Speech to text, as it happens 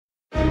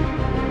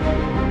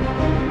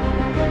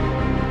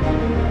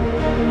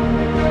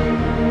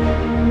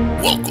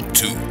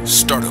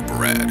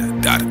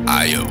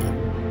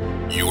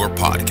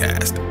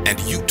podcast and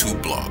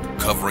YouTube blog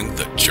covering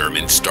the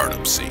German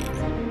startup scene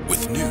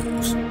with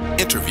news,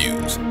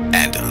 interviews,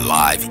 and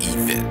live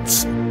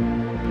events.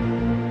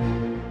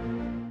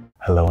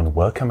 Hello and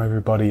welcome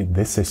everybody.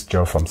 This is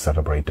Joe from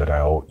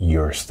Startuprad.io,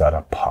 your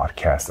startup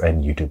podcast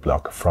and YouTube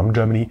blog from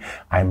Germany.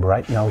 I'm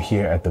right now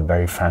here at the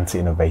very fancy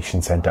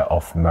innovation center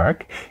of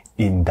Merck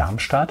in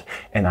Darmstadt,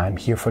 and I'm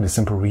here for the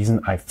simple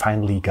reason I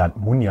finally got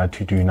Munya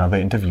to do another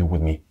interview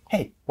with me.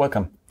 Hey,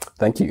 welcome.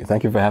 Thank you.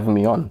 Thank you for having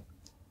me on.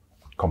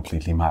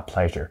 Completely my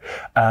pleasure.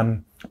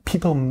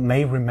 People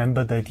may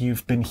remember that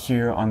you've been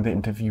here on the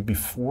interview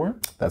before.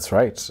 That's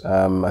right.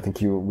 I think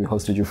we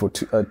hosted you for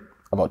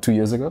about 2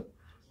 years ago.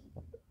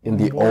 In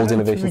the old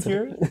innovation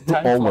center.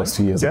 Almost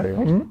 2 years ago.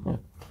 Right? Mm-hmm. Yeah.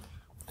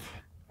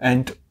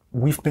 And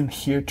we've been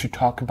here to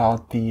talk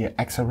about the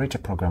Accelerator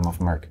program of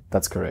Merck.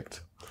 That's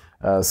correct.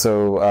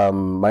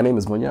 My name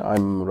is Munya.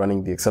 I'm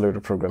running the Accelerator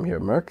program here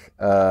at Merck.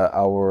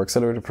 Our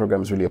Accelerator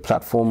program is really a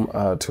platform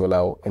to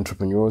allow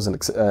entrepreneurs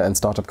and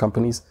startup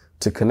companies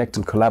to connect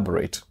and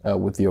collaborate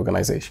with the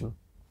organization.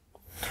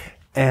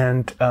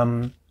 And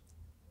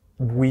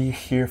we're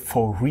here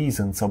for a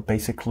reason. So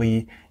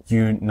basically,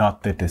 you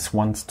not did this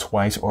once,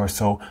 twice or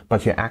so,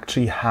 but you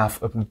actually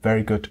have a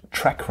very good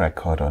track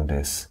record on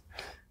this.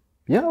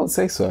 Yeah, I would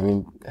say so. I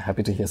mean,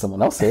 happy to hear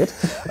someone else say it.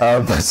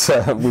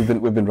 But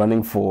we've been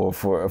running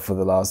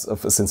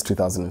since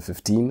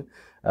 2015.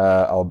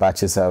 Our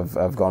batches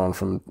have gone on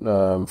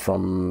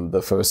from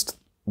the first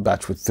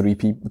batch with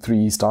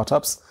three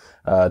startups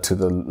to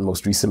the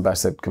most recent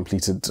batch that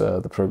completed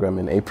the program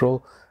in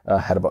April.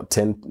 Had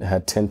 10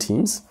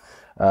 teams.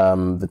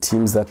 The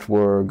teams that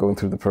were going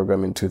through the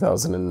program in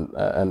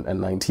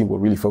 2019 were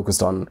really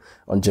focused on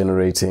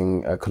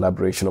generating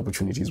collaboration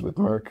opportunities with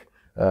Merck,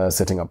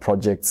 setting up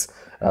projects.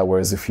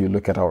 Whereas if you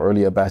look at our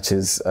earlier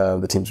batches,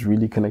 the teams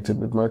really connected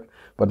with Merck,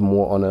 but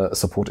more on a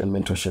support and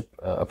mentorship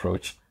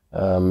approach.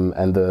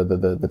 And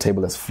the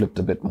table has flipped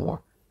a bit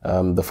more.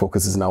 The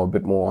focus is now a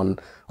bit more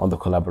on the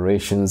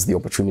collaborations, the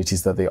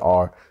opportunities that they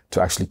are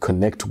to actually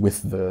connect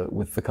with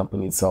the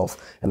company itself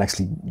and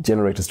actually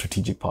generate a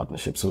strategic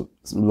partnership. So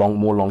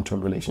more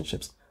long-term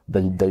relationships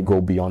that they go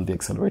beyond the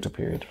accelerator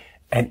period.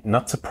 And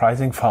not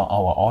surprising for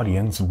our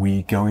audience,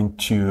 we're going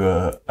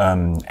to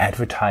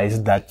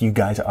advertise that you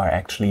guys are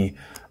actually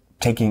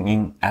taking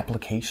in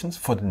applications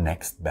for the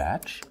next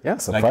batch. Yeah,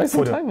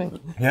 surprising timing.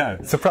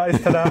 Yeah, surprise,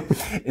 ta-da.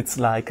 It's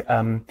like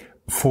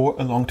for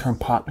a long-term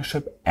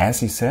partnership,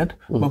 as you said,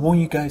 but what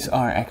you guys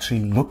are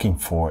actually looking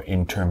for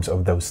in terms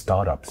of those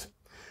startups?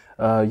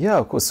 Yeah,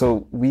 of course.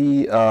 So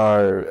we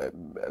are,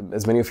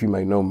 as many of you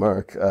might know,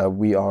 Merck,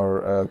 we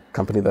are a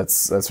company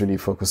that's really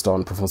focused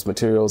on performance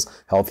materials,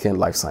 healthcare, and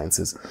life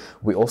sciences.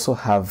 We also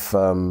have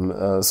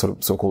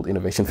so-called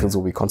innovation fields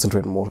where we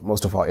concentrate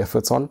most of our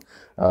efforts on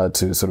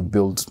to sort of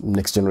build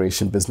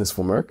next-generation business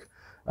for Merck.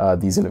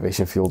 These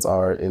innovation fields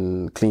are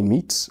in clean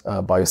meat,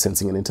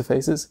 biosensing and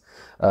interfaces,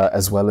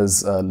 as well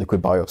as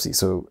liquid biopsy.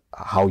 So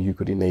how you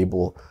could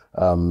enable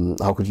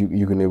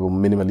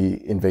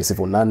minimally invasive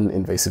or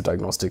non-invasive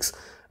diagnostics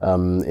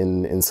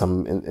in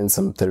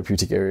some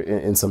therapeutic area,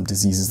 in some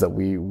diseases that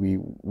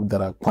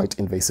are quite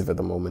invasive at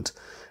the moment.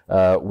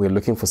 We're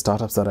looking for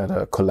startups that are at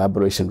a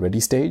collaboration ready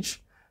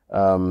stage.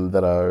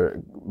 That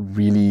are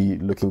really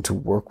looking to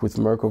work with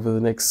Merck over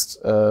the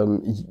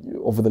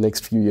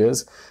next few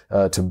years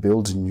to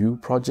build new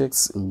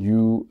projects,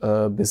 new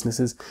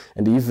businesses,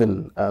 and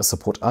even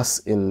support us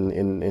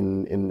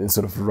in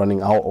sort of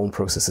running our own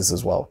processes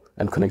as well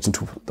and connecting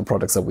to the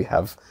products that we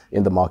have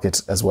in the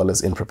market as well as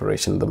in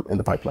preparation in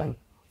the pipeline.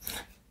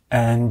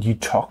 And you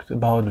talked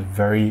about it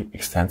very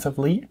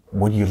extensively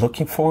what you're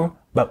looking for,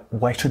 but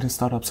why should a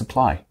startup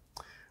apply?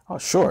 Oh,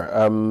 sure.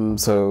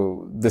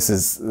 So this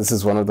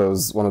is one of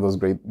those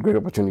great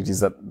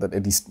opportunities that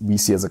at least we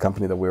see as a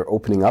company, that we're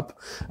opening up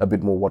a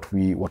bit more what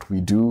we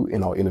do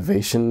in our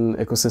innovation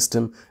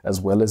ecosystem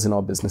as well as in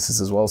our businesses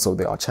as well. So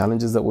there are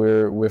challenges that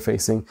we're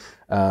facing.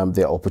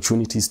 There are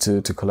opportunities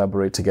to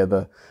collaborate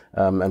together.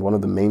 And one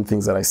of the main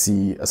things that I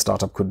see a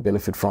startup could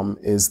benefit from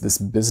is this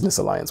business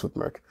alliance with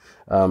Merck.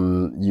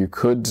 You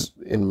could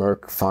in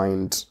Merck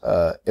find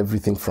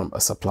everything from a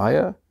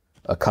supplier,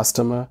 a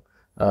customer,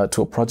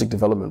 to a project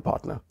development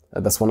partner.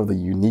 That's one of the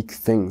unique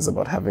things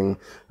about having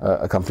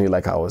a company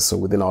like ours. So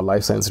within our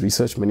life science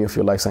research, many of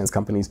your life science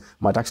companies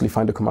might actually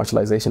find a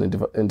commercialization and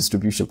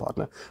distribution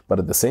partner. But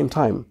at the same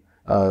time,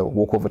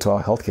 walk over to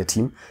our healthcare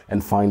team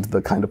and find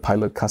the kind of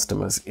pilot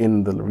customers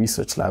in the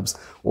research labs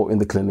or in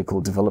the clinical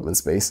development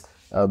space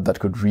that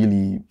could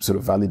really sort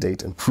of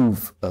validate and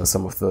prove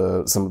some of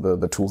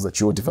the tools that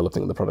you're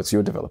developing and the products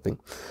you're developing.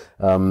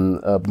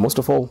 But most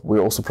of all,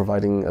 we're also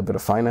providing a bit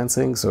of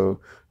financing. So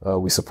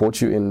we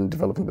support you in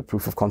developing the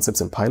proof of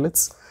concepts and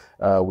pilots.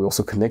 We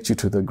also connect you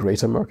to the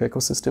greater Merck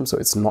ecosystem. So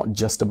it's not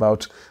just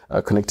about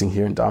connecting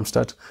here in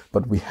Darmstadt,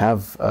 but we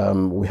have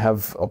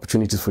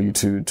opportunities for you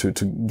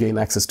to gain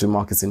access to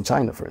markets in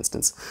China, for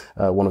instance.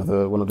 One of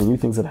the new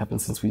things that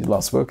happened since we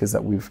last spoke is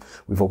that we've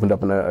opened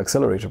up an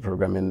accelerator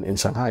program in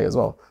Shanghai as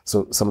well.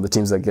 So some of the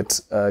teams that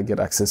get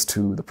access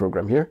to the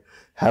program here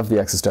have the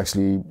access to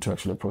actually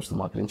approach the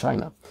market in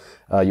China.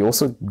 You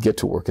also get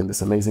to work in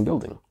this amazing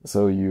building.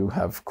 So you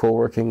have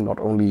co-working not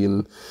only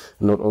in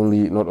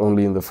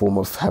the form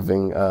of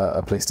having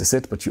a place to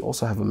sit, but you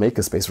also have a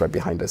maker space right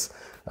behind us,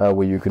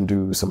 where you can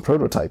do some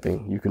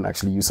prototyping. You can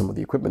actually use some of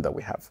the equipment that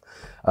we have.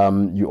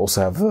 You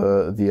also have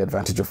the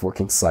advantage of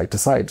working side to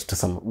side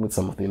with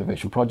some of the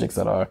innovation projects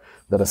that are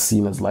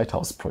seen as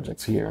lighthouse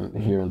projects here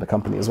in the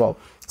company as well.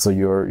 So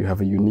you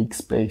have a unique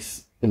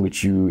space in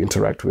which you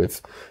interact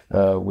with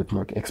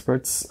Merck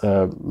experts,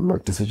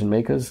 Merck decision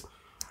makers,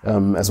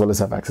 as well as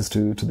have access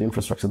to the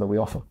infrastructure that we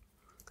offer.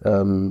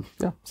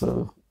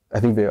 So I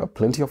think there are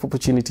plenty of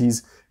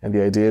opportunities, and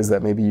the idea is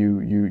that maybe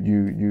you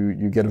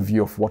get a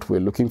view of what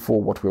we're looking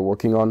for, what we're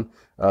working on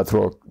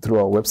through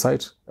our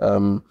website,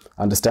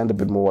 understand a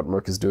bit more what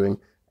Merck is doing,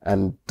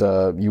 and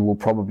you will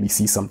probably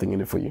see something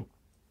in it for you.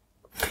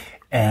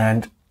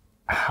 And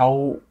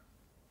how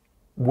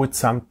would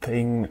a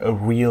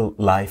real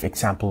life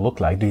example look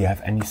like? Do you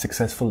have any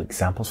successful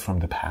examples from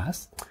the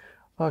past?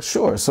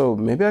 Sure. So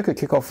maybe I could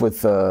kick off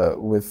with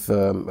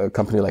a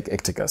company like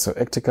Ectica. So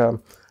Ectica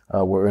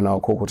were in our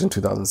cohort in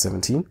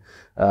 2017.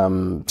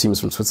 Teams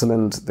from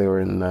Switzerland.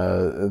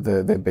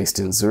 They're based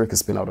in Zurich, a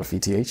spin out of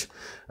ETH.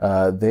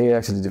 They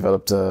actually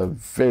developed a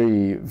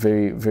very,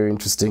 very, very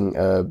interesting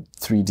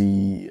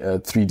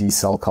 3D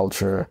cell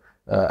culture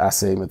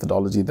assay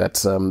methodology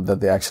that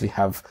they actually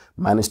have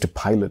managed to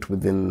pilot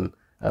within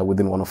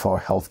one of our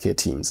healthcare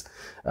teams.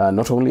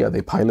 Not only are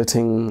they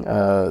piloting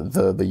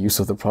the use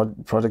of the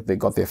product, they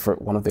got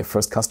one of their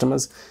first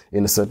customers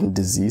in a certain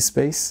disease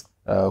space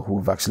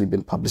who've actually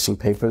been publishing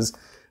papers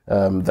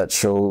that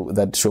show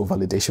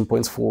validation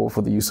points for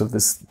the use of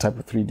this type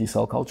of 3D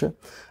cell culture.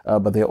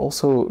 But they're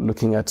also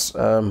looking at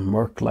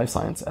Merck Life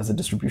Science as a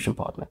distribution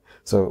partner.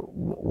 So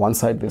one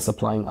side, they're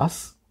supplying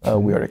us.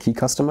 We are a key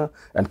customer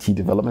and key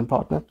development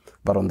partner.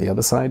 But on the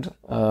other side,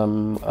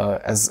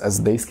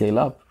 as they scale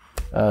up,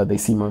 they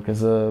see Merck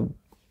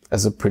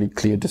as a pretty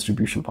clear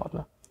distribution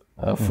partner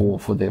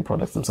for their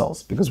products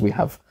themselves, because we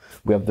have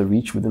the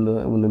reach within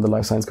the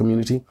life science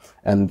community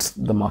and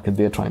the market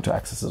they're trying to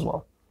access as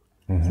well.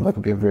 Mm-hmm. So that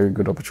could be a very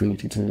good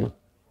opportunity to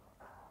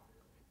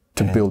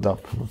build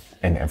up.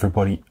 And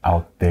everybody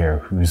out there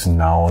who's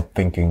now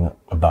thinking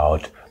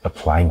about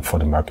applying for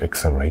the Merck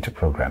Accelerator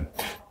program,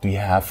 do you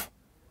have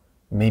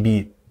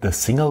maybe the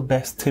single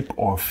best tip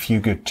or a few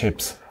good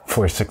tips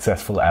for a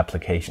successful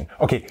application?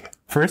 Okay,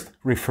 first,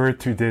 refer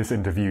to this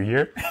interview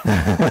here.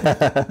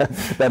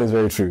 That is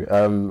very true.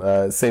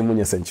 Say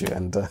Munya sent you,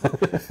 and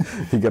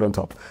you get on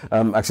top.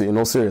 Actually, in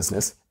all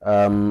seriousness,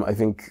 I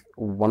think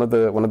one of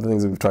the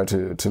things that we've tried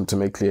to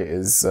make clear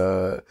is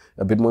a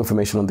bit more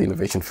information on the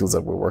innovation fields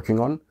that we're working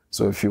on.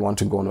 So if you want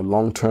to go on a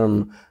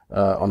long-term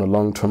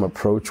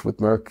approach with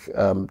Merck,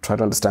 try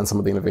to understand some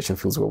of the innovation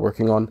fields we're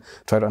working on,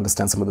 try to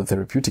understand some of the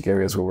therapeutic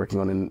areas we're working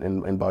on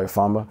in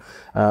biopharma,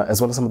 as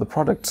well as some of the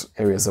product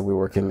areas that we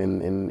work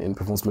in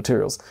performance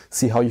materials.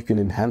 See how you can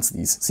enhance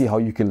these, see how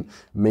you can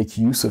make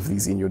use of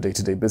these in your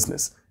day-to-day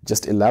business.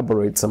 Just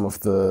elaborate some of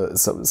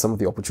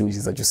the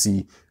opportunities that you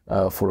see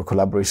for a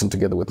collaboration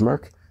together with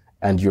Merck,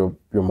 and you're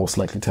most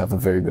likely to have a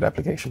very good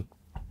application.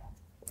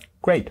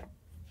 Great.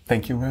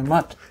 Thank you very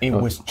much. It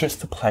was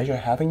just a pleasure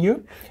having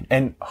you,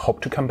 and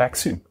hope to come back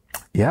soon.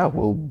 Yeah,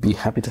 we'll be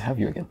happy to have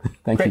you again.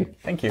 Thank you.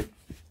 Great. Thank you.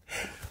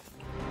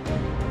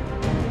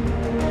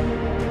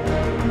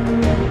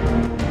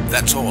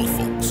 That's all,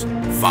 folks.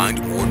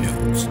 Find more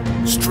news,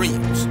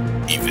 streams,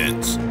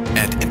 events,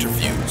 and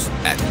interviews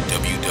at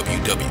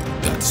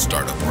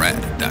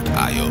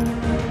www.startuprad.io.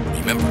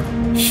 Remember,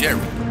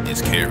 sharing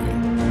is caring.